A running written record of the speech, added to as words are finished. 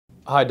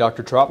Hi,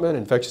 Dr. Trotman,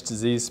 infectious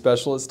disease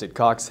specialist at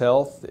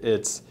CoxHealth.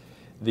 It's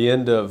the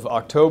end of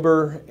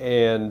October,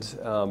 and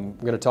I'm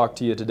going to talk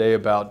to you today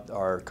about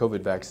our COVID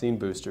vaccine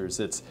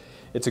boosters. It's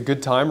a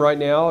good time right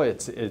now.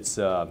 It's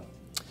been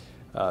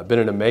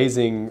an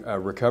amazing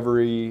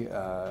recovery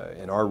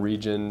in our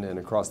region and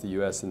across the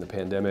U.S. in the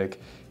pandemic.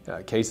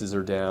 Cases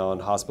are down,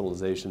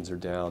 hospitalizations are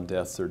down,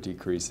 deaths are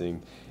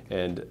decreasing,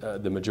 and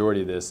the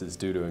majority of this is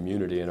due to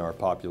immunity in our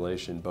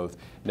population, both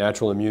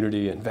natural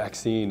immunity and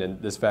vaccine,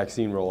 and this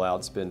vaccine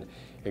rollout's been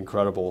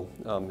incredible.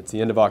 It's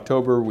the end of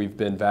October. We've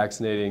been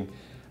vaccinating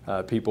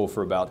people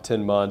for about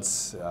 10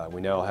 months.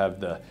 We now have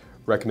the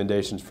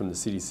recommendations from the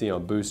CDC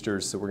on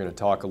boosters, so we're going to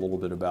talk a little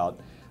bit about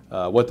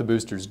what the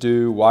boosters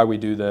do, why we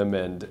do them,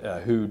 and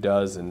who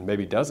does and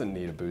maybe doesn't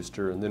need a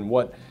booster, and then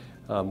what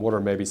are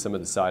maybe some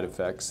of the side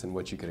effects and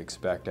what you can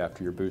expect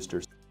after your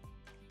boosters.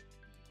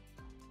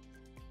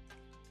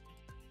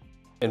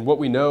 And what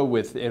we know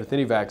with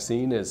any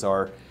vaccine is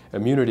our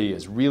immunity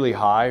is really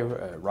high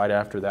right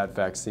after that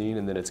vaccine,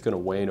 and then it's going to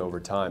wane over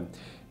time.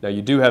 Now,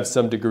 you do have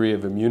some degree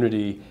of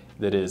immunity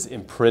that is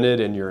imprinted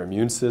in your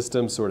immune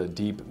system, sort of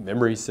deep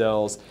memory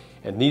cells,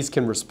 and these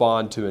can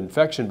respond to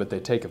infection, but they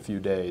take a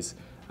few days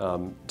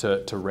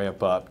to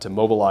ramp up, to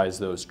mobilize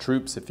those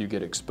troops if you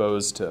get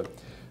exposed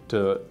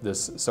to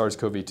this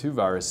SARS-CoV-2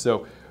 virus.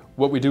 So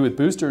what we do with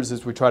boosters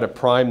is we try to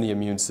prime the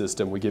immune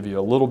system. We give you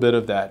a little bit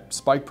of that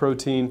spike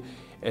protein,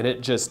 and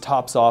it just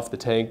tops off the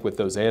tank with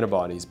those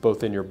antibodies,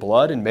 both in your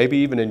blood and maybe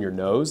even in your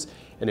nose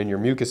and in your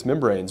mucous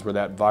membranes where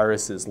that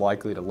virus is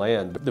likely to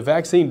land. But the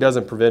vaccine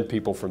doesn't prevent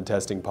people from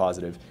testing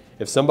positive.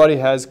 If somebody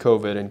has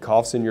COVID and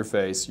coughs in your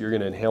face, you're going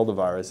to inhale the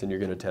virus and you're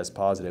going to test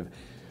positive.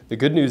 The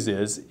good news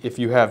is if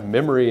you have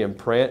memory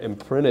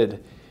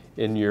imprinted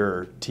in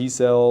your T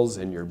cells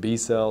and your B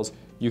cells,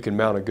 you can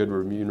mount a good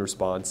immune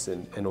response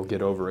and it'll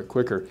get over it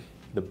quicker.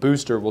 The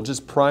booster will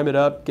just prime it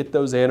up, get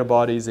those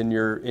antibodies in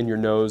your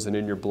nose and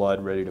in your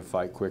blood ready to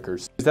fight quicker.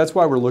 That's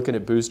why we're looking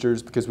at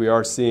boosters, because we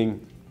are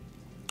seeing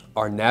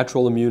our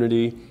natural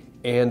immunity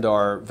and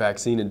our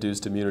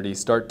vaccine-induced immunity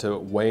start to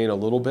wane a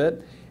little bit,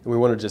 and we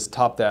want to just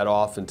top that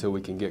off until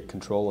we can get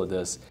control of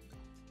this.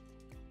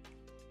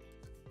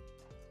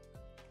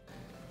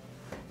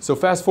 So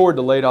fast forward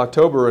to late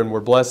October, and we're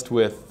blessed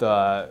with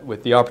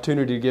the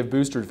opportunity to give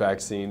booster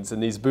vaccines,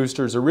 and these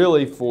boosters are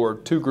really for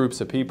two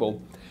groups of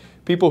people.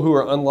 People who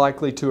are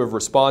unlikely to have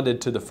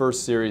responded to the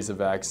first series of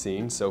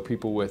vaccines, so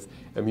people with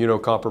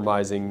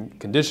immunocompromising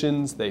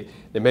conditions, they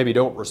maybe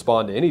don't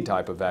respond to any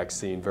type of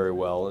vaccine very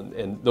well,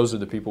 and those are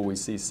the people we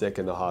see sick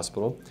in the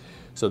hospital.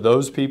 So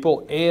those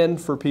people,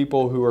 and for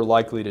people who are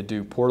likely to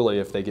do poorly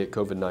if they get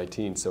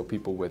COVID-19, so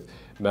people with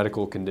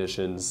medical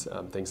conditions,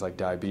 things like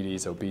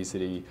diabetes,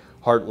 obesity,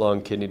 heart,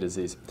 lung, kidney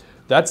disease.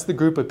 That's the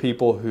group of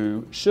people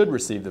who should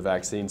receive the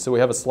vaccine. So we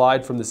have a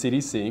slide from the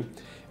CDC,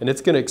 and it's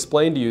going to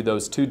explain to you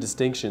those two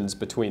distinctions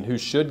between who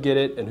should get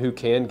it and who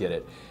can get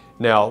it.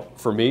 Now,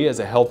 for me as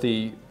a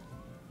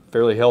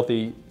fairly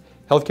healthy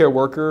healthcare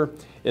worker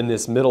in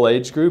this middle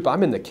age group,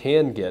 I'm in the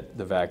can get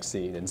the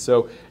vaccine. And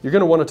so you're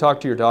going to want to talk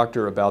to your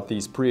doctor about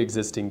these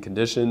pre-existing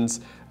conditions.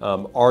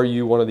 Are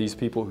you one of these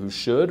people who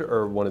should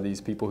or one of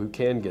these people who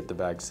can get the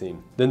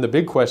vaccine? Then the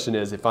big question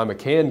is, if I'm a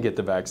can get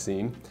the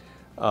vaccine,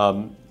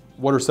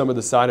 what are some of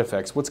the side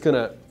effects? What's going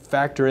to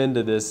factor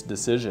into this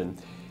decision?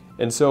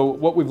 And so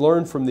what we've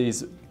learned from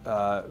these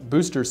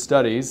booster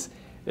studies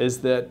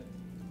is that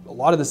a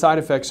lot of the side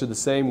effects are the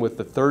same with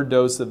the third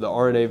dose of the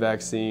RNA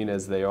vaccine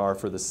as they are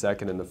for the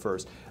second and the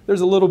first.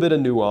 There's a little bit of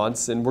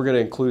nuance, and we're going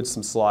to include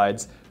some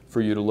slides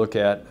for you to look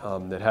at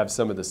that have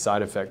some of the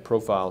side effect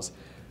profiles.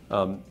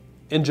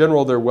 In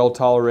general, they're well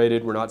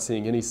tolerated. We're not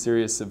seeing any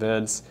serious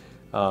events.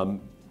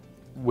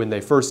 When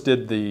they first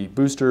did the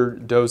booster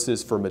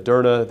doses for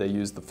Moderna, they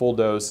used the full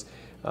dose.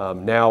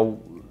 Now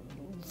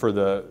for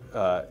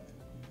the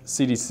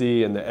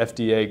CDC and the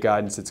FDA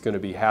guidance, it's going to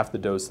be half the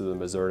dose of the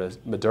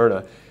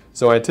Moderna.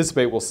 So I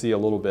anticipate we'll see a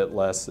little bit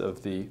less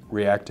of the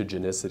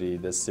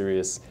reactogenicity, the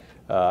serious,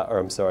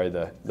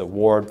 the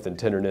warmth and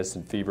tenderness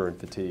and fever and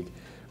fatigue.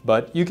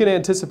 But you can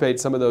anticipate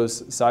some of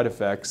those side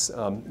effects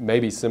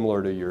maybe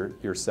similar to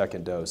your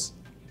second dose.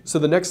 So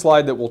the next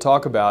slide that we'll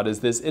talk about is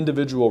this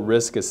individual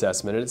risk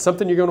assessment, and it's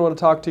something you're going to want to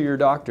talk to your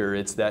doctor.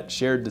 It's that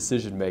shared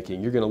decision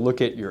making. You're going to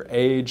look at your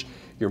age,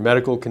 your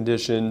medical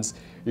conditions,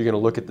 you're going to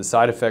look at the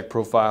side effect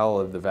profile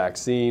of the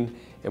vaccine,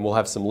 and we'll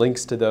have some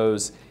links to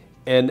those,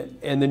 and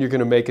then you're going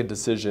to make a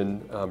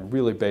decision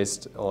really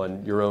based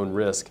on your own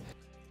risk.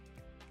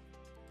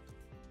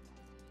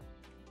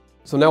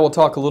 So now we'll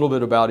talk a little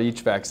bit about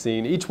each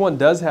vaccine. Each one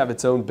does have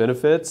its own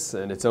benefits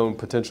and its own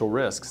potential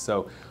risks.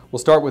 So we'll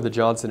start with the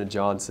Johnson &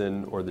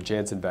 Johnson or the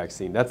Janssen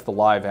vaccine. That's the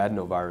live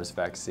adenovirus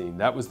vaccine.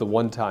 That was the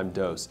one-time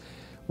dose.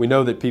 We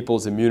know that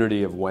people's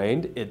immunity have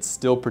waned. It's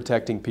still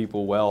protecting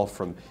people well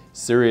from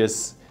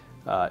serious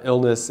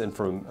illness and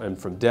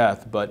from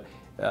death, but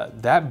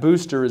that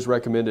booster is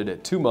recommended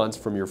at 2 months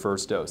from your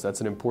first dose.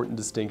 That's an important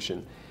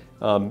distinction.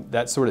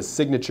 That sort of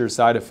signature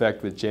side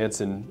effect with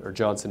Janssen or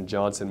Johnson &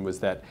 Johnson was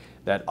that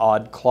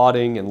odd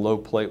clotting and low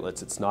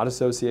platelets. It's not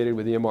associated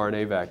with the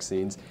mRNA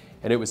vaccines.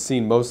 and it was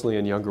seen mostly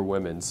in younger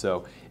women.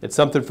 So it's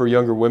something for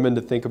younger women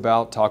to think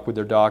about, talk with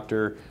their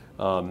doctor.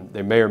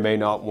 They may or may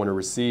not want to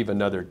receive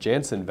another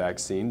Janssen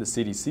vaccine. The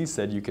CDC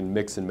said you can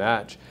mix and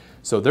match.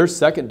 So their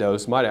second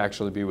dose might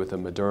actually be with a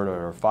Moderna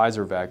or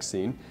Pfizer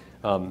vaccine,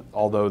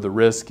 although the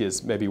risk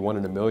is maybe 1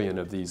 in a million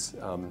of these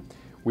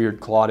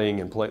weird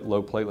clotting and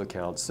low platelet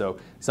counts. So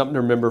something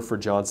to remember for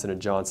Johnson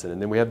 & Johnson.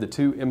 And then we have the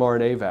 2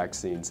 mRNA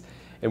vaccines.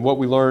 And what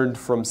we learned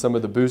from some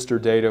of the booster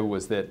data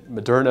was that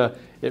Moderna,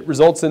 it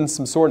results in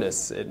some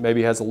soreness. It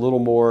maybe has a little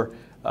more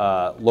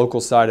local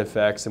side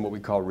effects and what we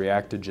call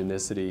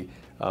reactogenicity,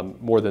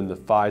 more than the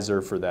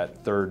Pfizer for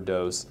that third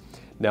dose.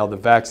 Now the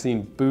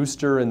vaccine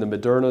booster in the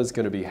Moderna is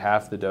going to be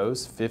half the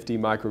dose, 50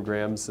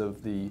 micrograms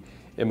of the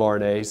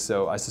mRNA,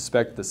 so I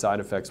suspect the side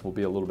effects will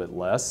be a little bit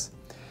less.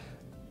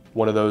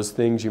 One of those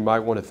things you might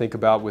want to think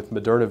about with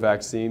Moderna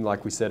vaccine,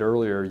 like we said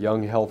earlier,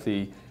 young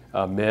healthy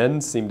men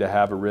seem to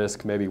have a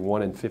risk, maybe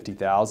 1 in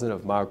 50,000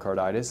 of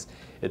myocarditis.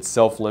 It's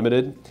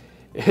self-limited.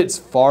 It's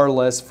far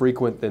less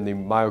frequent than the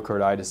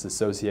myocarditis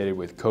associated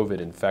with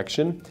COVID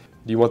infection.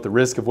 Do you want the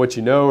risk of what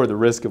you know or the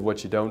risk of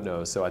what you don't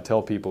know? So I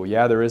tell people,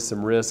 yeah, there is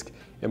some risk,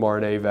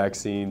 mRNA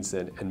vaccines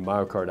and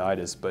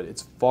myocarditis, but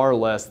it's far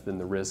less than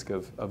the risk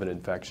of an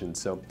infection.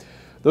 So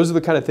those are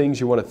the kind of things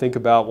you want to think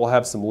about. We'll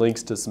have some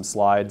links to some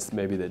slides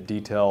maybe that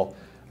detail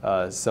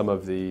some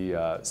of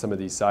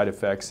these side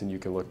effects, and you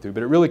can look through.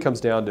 But it really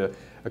comes down to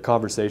a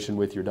conversation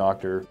with your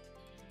doctor.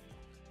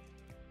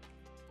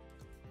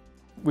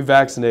 We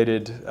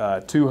vaccinated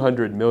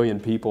 200 million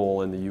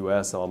people in the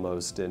U.S.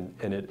 almost,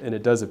 and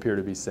it does appear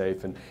to be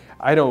safe. And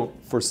I don't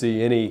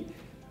foresee any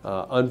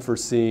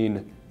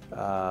unforeseen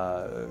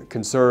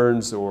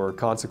concerns or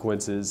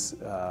consequences,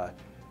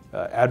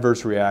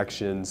 adverse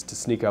reactions to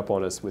sneak up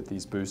on us with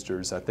these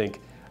boosters. I think,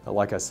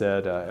 like I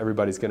said,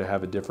 everybody's going to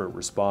have a different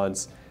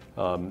response.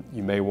 You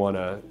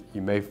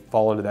may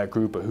fall into that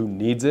group of who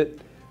needs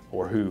it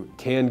or who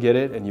can get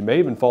it, and you may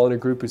even fall in a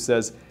group who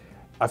says,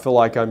 I feel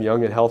like I'm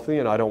young and healthy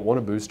and I don't want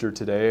a booster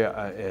today,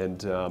 and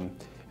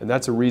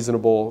that's a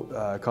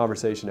reasonable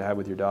conversation to have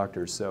with your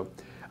doctor. So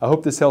I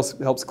hope this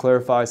helps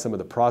clarify some of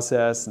the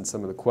process and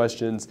some of the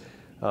questions.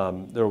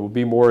 There will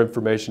be more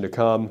information to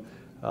come,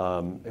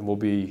 and we'll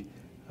be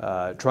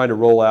trying to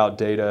roll out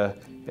data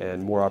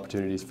and more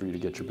opportunities for you to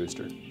get your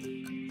booster.